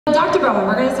Dr. Bowman,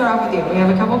 we're going to start off with you. We have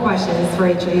a couple questions for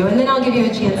each of you, and then I'll give you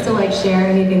a chance to share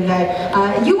anything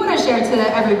that you want to share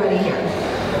to everybody here.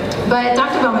 But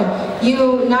Dr. Bowman,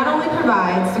 you not only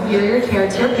provide superior care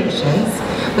to your patients,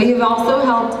 but you've also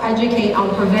helped educate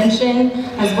on prevention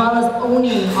as well as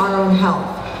owning our own health.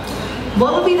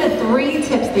 What would be the 3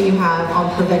 tips that you have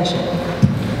on prevention?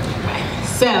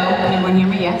 So, can everyone hear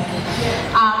me? Yes?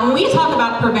 When we talk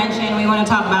about prevention, we want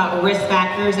to talk about risk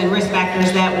factors and risk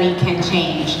factors that we can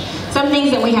change. Some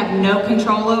things that we have no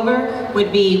control over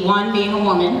would be 1, being a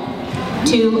woman,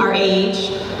 2, our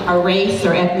age, our race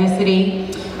or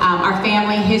ethnicity, our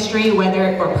family history,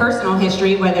 or personal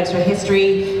history, whether it's a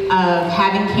history of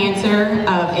having cancer,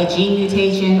 of a gene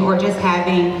mutation, or just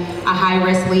having a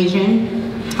high-risk lesion.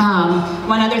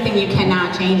 One other thing you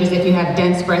cannot change is if you have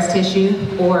dense breast tissue,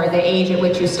 or the age at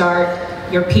which you start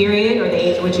your period, or the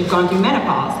age at which you've gone through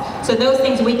menopause. So those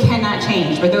things we cannot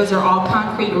change, but those are all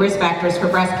concrete risk factors for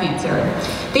breast cancer.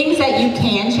 Things that you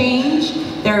can change,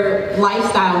 they're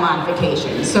lifestyle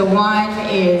modifications. So 1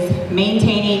 is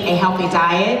maintaining a healthy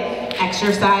diet,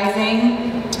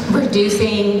 exercising,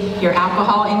 reducing your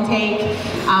alcohol intake,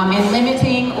 and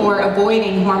limiting or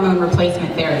avoiding hormone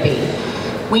replacement therapy.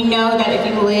 We know that if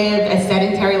you live a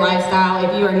sedentary lifestyle,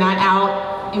 if you are not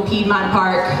out in Piedmont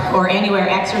Park or anywhere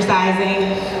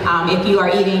exercising, if you are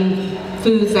eating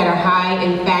foods that are high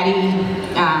in fatty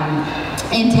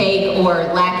intake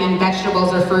or lacking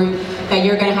vegetables or fruit, that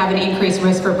you're going to have an increased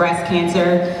risk for breast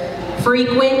cancer.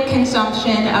 Frequent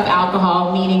consumption of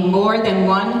alcohol, meaning more than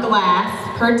 1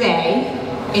 glass per day,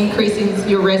 increases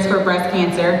your risk for breast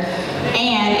cancer.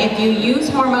 And if you use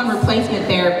hormone replacement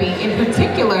therapy, in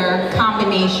particular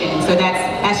combination, so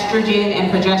that's estrogen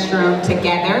and progesterone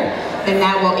together, then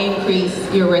that will increase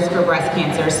your risk for breast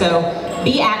cancer. So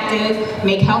be active,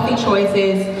 make healthy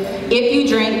choices. If you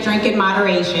drink, drink in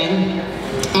moderation,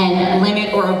 and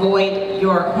limit or avoid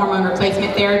your hormone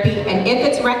replacement therapy. And if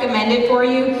it's recommended for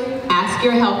you, ask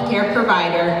your healthcare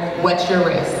provider, what's your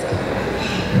risk?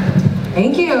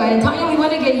 Thank you. And Tanya, we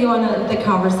want to get you on the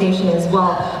conversation as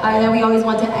well. I know we always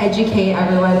want to educate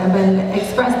everyone and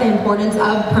express the importance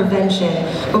of prevention.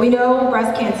 But we know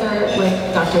breast cancer,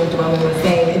 like Dr. Dwellman was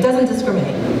saying, it doesn't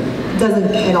discriminate. It doesn't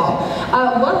at all.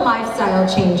 What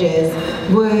lifestyle changes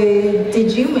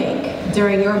did you make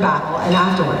during your battle and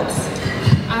afterwards?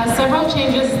 Several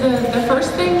changes. The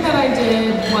first thing that I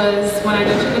did was when I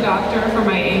go to the doctor for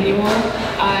my annual,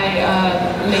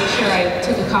 I make sure I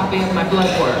took a copy of my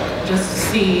blood work just to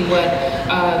see what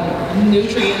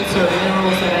nutrients or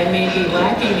minerals that I may be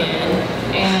lacking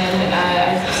in. And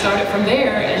I started from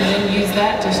there and then use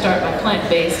that to start my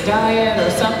plant-based diet or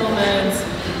supplements,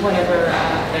 whatever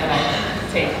that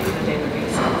I take on a daily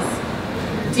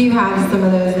basis. Do you have some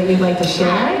of those that you'd like to share?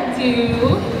 I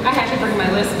do. I had to bring my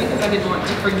list because I didn't want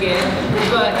to forget.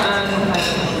 But,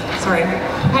 sorry,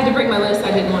 I had to bring my list.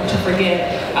 I didn't want to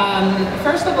forget.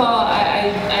 First of all,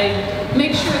 I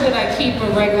make sure that I keep a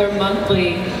regular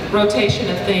monthly rotation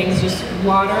of things, just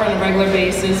water on a regular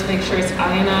basis, make sure it's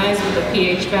ionized with a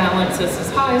pH balance that's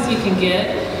as high as you can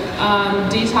get.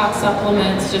 Detox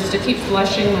supplements just to keep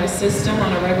flushing my system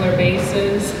on a regular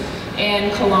basis.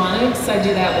 And colonics, I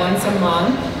do that once a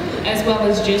month, as well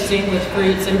as juicing with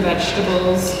fruits and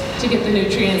vegetables to get the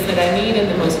nutrients that I need in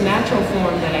the most natural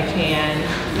form that I can.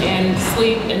 And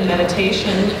sleep and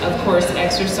meditation, of course,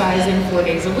 exercising 4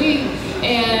 days a week,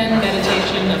 and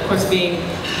meditation, of course, being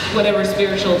whatever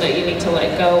spiritual that you need to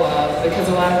let go of, because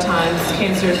a lot of times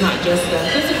cancer is not just a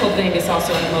physical thing, it's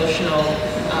also an emotional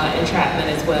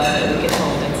entrapment as well that we can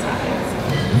hold inside.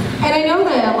 And I know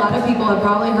that a lot of people have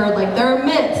probably heard there are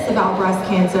myths about breast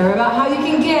cancer, about how you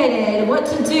can get it, what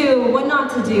to do, what not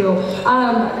to do.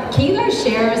 Can you guys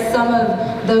share some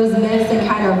of those myths and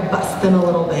kind of bust them a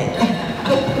little bit?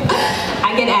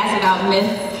 I get asked about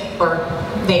myths, or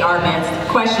they are myths,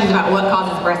 questions about what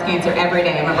causes breast cancer every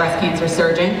day. I'm a breast cancer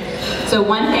surgeon. So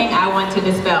one thing I want to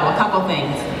dispel, a couple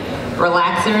things.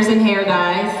 Relaxers and hair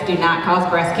dyes do not cause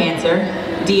breast cancer.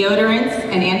 Deodorants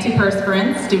and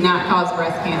antiperspirants do not cause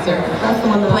breast cancer.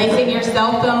 Placing your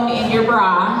cell phone in your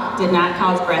bra did not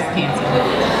cause breast cancer.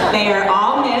 They are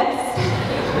all myths.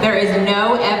 There is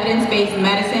no evidence-based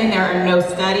medicine. There are no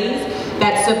studies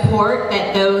that support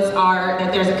that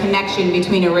there's a connection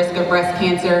between a risk of breast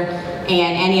cancer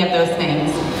and any of those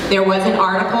things. There was an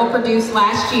article produced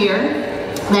last year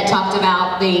that talked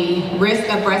about the risk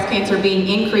of breast cancer being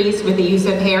increased with the use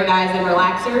of hair dyes and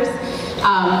relaxers.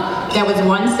 That was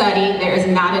one study. There is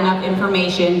not enough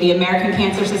information. The American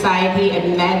Cancer Society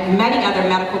and many other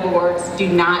medical boards do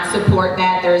not support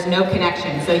that. There is no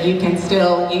connection, so you can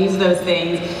still use those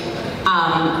things.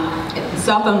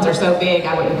 Cell phones are so big,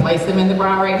 I wouldn't place them in the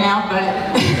bra right now, but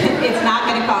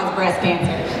breast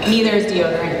cancer. Neither is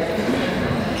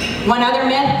deodorant. One other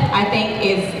myth I think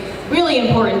is really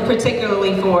important,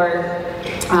 particularly for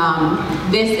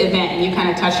this event, and you kind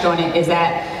of touched on it, is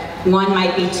that one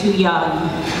might be too young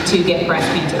to get breast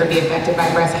cancer or be affected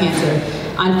by breast cancer.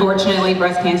 Unfortunately,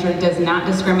 breast cancer does not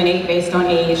discriminate based on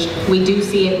age. We do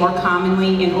see it more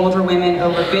commonly in older women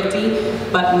over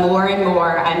 50, but more and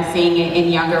more I'm seeing it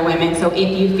in younger women. So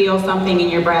if you feel something in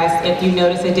your breast, if you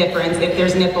notice a difference, if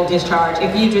there's nipple discharge,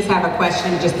 if you just have a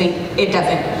question, just think it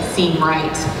doesn't seem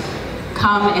right,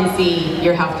 come and see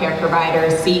your healthcare provider,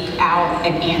 seek out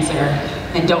an answer,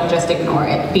 and don't just ignore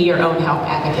it. Be your own health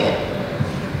advocate.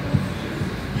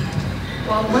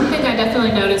 Well, one thing I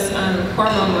definitely noticed,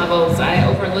 hormone levels, I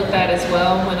overlooked that as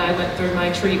well when I went through my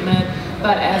treatment,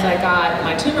 but as I got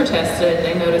my tumor tested,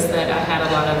 they noticed that I had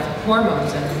a lot of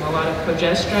hormones in them, a lot of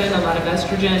progesterone, a lot of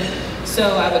estrogen. So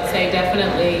I would say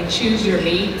definitely choose your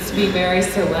meats, be very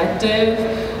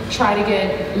selective, try to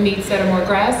get meats that are more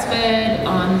grass-fed.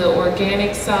 On the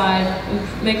organic side,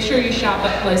 make sure you shop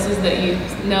at places that you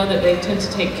know that they tend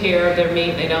to take care of their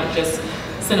meat. They don't just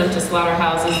send them to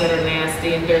slaughterhouses that are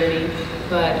nasty and dirty.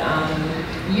 But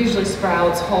usually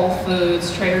Sprouts, Whole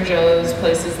Foods, Trader Joe's,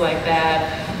 places like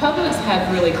that. Publix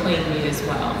have really clean meat as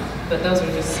well. But those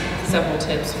are just several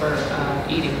tips for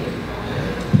eating meat.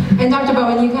 And Dr.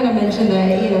 Bowen, you kind of mentioned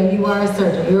that you are a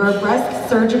surgeon. You are a breast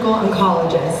surgical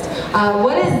oncologist.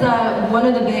 What is one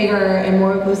of the bigger and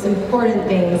most important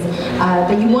things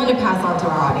that you want to pass on to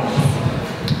our audience?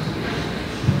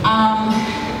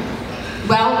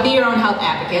 Well, be your own health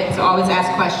advocate, so always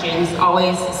ask questions,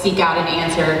 always seek out an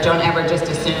answer, don't ever just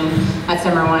assume. That's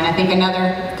number one. I think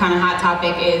another kind of hot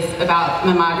topic is about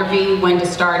mammography, when to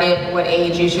start it, what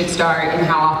age you should start, and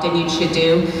how often you should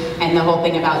do, and the whole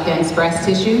thing about dense breast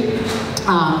tissue.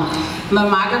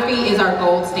 Mammography is our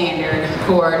gold standard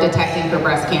for detecting for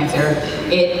breast cancer.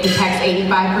 It detects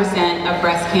 85% of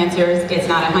breast cancers. It's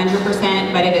not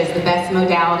 100%, but it is the best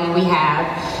modality we have.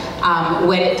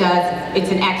 What it does,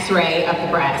 it's an x-ray of the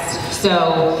breast.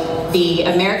 So the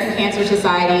American Cancer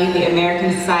Society, the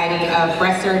American Society of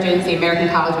Breast Surgeons, the American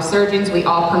College of Surgeons, we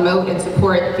all promote and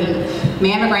support the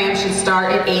mammogram should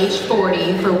start at age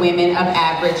 40 for women of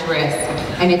average risk,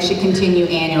 and it should continue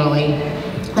annually.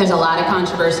 There's a lot of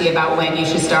controversy about when you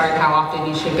should start, how often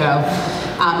you should go.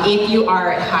 If you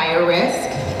are at higher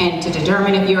risk, and to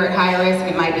determine if you're at high risk,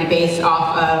 it might be based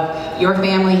off of your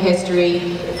family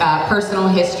history, personal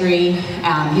history,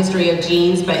 history of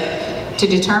genes, but to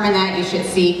determine that, you should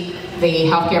seek the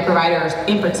healthcare provider,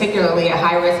 in particularly a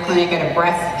high-risk clinic at a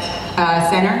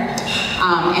breast center.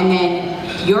 And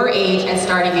then your age at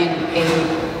starting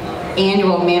an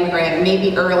annual mammogram may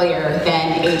be earlier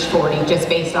than age 40, just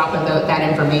based off of that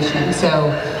information.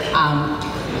 So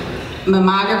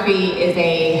mammography is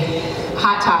a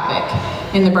hot topic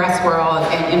in the breast world,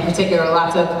 and in particular,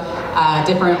 lots of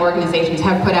different organizations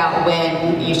have put out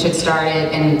when you should start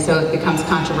it, and so it becomes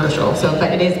controversial. So,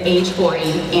 but it is age 40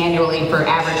 annually for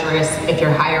average risk. If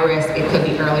you're higher risk, it could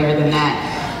be earlier than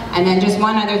that. And then just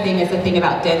one other thing is the thing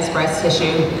about dense breast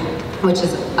tissue, which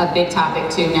is a big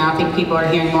topic too now. I think people are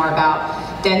hearing more about.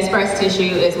 Dense breast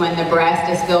tissue is when the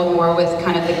breast is filled more with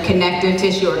kind of the connective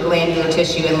tissue or glandular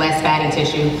tissue and less fatty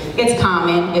tissue. It's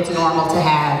common, it's normal to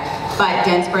have, but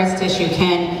dense breast tissue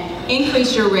can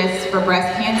increase your risk for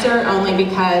breast cancer only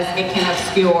because it can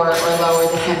obscure or lower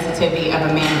the sensitivity of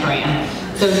a mammogram.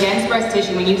 So dense breast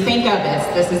tissue, when you think of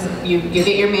this is, you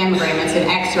get your mammogram, it's an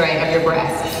x-ray of your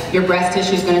breast. Your breast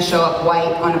tissue is going to show up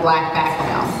white on a black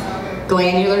background.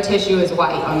 Glandular tissue is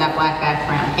white on that black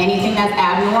background. Anything that's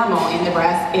abnormal in the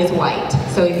breast is white.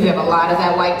 So if you have a lot of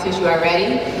that white tissue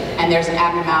already, and there's an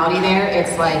abnormality there,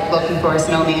 it's like looking for a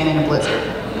snowman in a blizzard.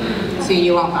 So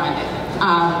you won't find it.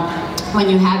 When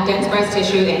you have dense breast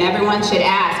tissue, and everyone should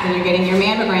ask when you're getting your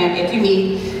mammogram if you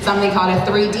need something called a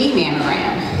 3D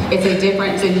mammogram. It's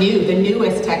the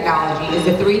newest technology is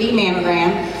a 3D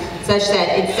mammogram, such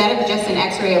that instead of just an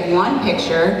x-ray of one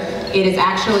picture, it is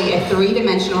actually a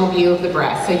three-dimensional view of the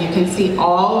breast. So you can see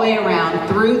all the way around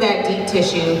through that deep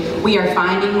tissue. We are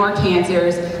finding more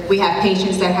cancers. We have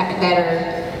patients that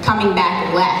are coming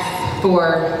back less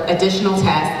for additional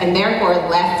tests, and therefore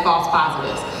less false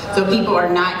positives. So people are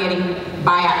not getting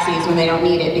biopsies when they don't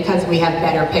need it because we have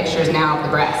better pictures now of the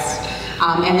breast.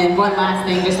 And then one last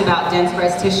thing just about dense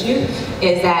breast tissue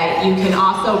is that you can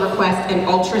also request an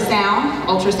ultrasound.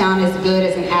 Ultrasound is good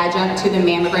as an adjunct to the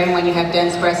mammogram when you have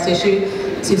dense breast tissue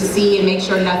to see and make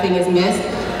sure nothing is missed,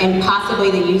 and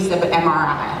possibly the use of an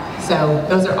MRI. So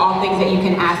those are all things that you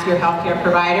can ask your healthcare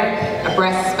provider, a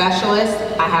breast specialist.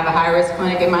 I have a high-risk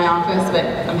clinic in my office, but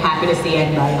I'm happy to see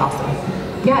anybody also.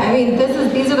 Yeah, I mean,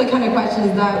 these are the kind of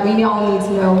questions that we all need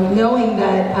to know, knowing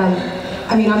that,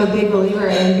 I mean, I'm a big believer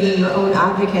in being your own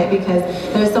advocate, because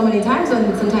there's so many times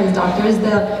when sometimes doctors,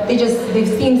 they've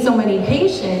seen so many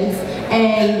patients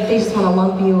and they just want to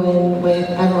lump you in with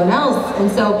everyone else.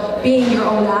 And so being your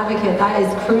own advocate, that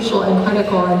is crucial and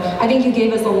critical. And I think you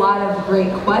gave us a lot of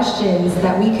great questions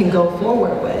that we can go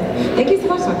forward with. Thank you so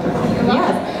much, Dr. Bowman.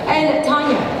 Yes. And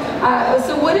Tanya,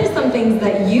 so what are some things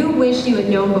that you wish you had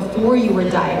known before you were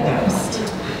diagnosed?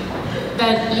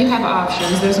 That you have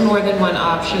options. There's more than one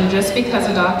option. Just because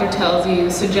a doctor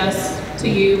suggests to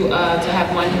you to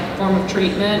have one form of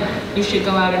treatment, you should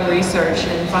go out and research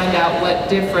and find out what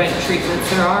different treatments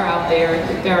there are out there.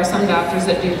 There are some doctors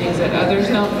that do things that others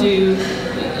don't do.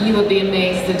 You would be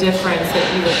amazed the difference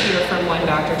that you would hear from one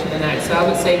doctor to the next. So I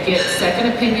would say get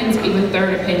second opinions, even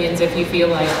third opinions, if you feel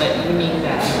like that you need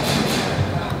that.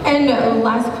 And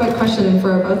last quick question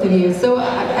for both of you. So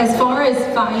as far as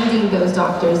finding those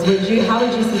doctors, how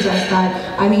would you suggest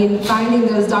that? I mean, finding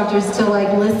those doctors to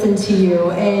like listen to you,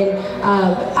 and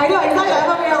I know exactly, I'm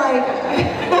over here like,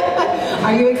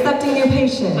 are you accepting new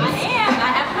patients? I am,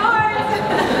 I have cards.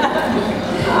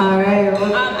 All right.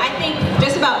 Well, I think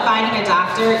just about finding a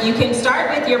doctor, you can start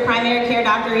with your primary care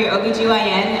doctor, your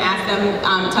OBGYN, ask them,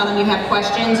 tell them you have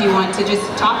questions, you want to just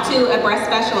talk to a breast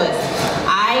specialist.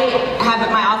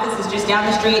 My office is just down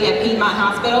the street at Piedmont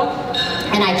Hospital,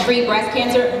 and I treat breast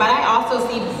cancer, but I also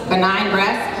see benign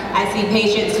breasts. I see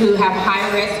patients who have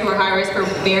high risk, who are high risk for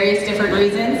various different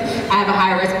reasons. I have a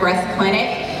high risk breast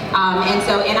clinic.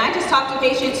 And I just talk to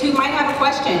patients who might have a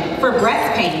question for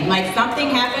breast pain, like something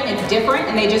happened, it's different,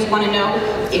 and they just want to know,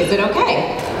 is it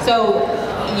okay? So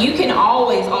you can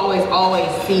always, always, always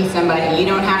see somebody. You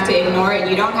don't have to ignore it.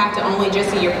 You don't have to only just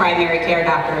see your primary care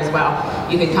doctor as well.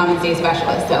 You can come and see a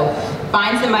specialist. So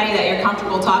find somebody that you're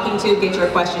comfortable talking to, get your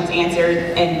questions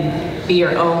answered, and be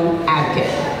your own advocate.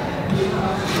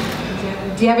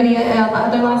 do you have any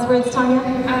other last words, Tanya?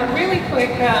 Really quick,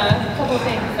 a couple of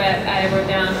things that I wrote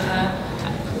down.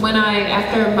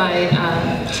 After my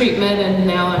treatment, and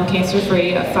now I'm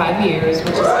cancer-free of 5 years,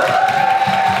 which is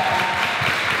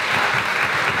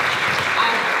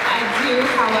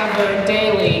however,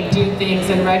 daily do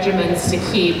things and regimens to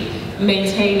keep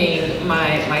maintaining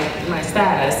my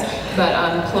status. But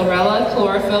chlorella,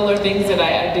 chlorophyll are things that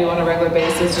I do on a regular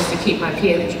basis just to keep my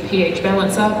pH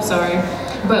balance up, sorry.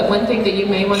 But one thing that you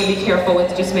may want to be careful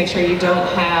with, just make sure you don't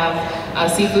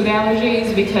have seafood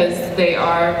allergies, because they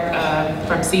are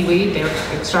from seaweed, they're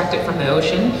extracted from the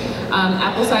ocean.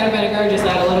 Apple cider vinegar, just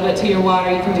add a little bit to your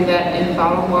water. You can do that in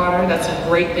bottled water. That's a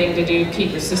great thing to do.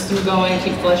 Keep your system going,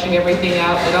 keep flushing everything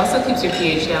out. It also keeps your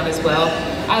pH down as well.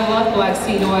 I love black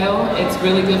seed oil. It's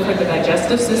really good for the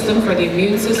digestive system, for the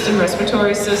immune system,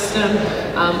 respiratory system.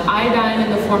 Iodine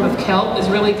in the form of kelp is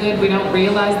really good. We don't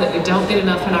realize that we don't get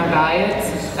enough in our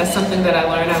diets. That's something that I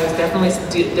learned. I was definitely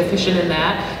deficient in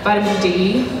that. Vitamin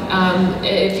D,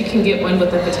 if you can get one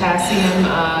with the potassium,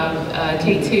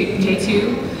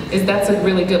 K2, that's a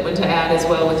really good one to add as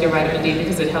well with your vitamin D,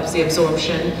 because it helps the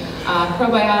absorption.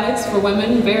 Probiotics for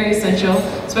women, very essential,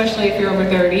 especially if you're over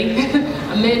 30.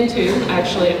 Men too,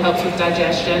 actually, it helps with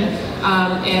digestion.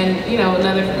 And you know,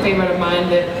 another favorite of mine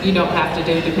that you don't have to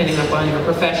do depending upon your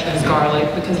profession is garlic,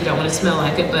 because you don't want to smell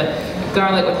like it, but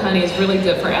garlic with honey is really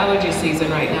good for allergy season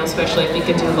right now, especially if you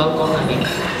can do local honey.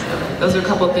 So those are a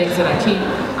couple of things that I keep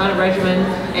on a regimen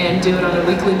and do it on a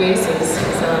weekly basis.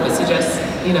 So I would suggest,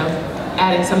 you know,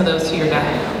 adding some of those to your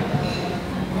diet.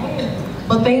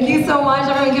 Well, thank you so much.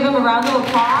 Everyone give him a round of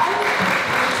applause.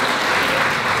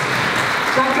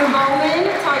 Dr. Bowman,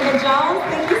 Tanya Jones,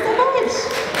 thank you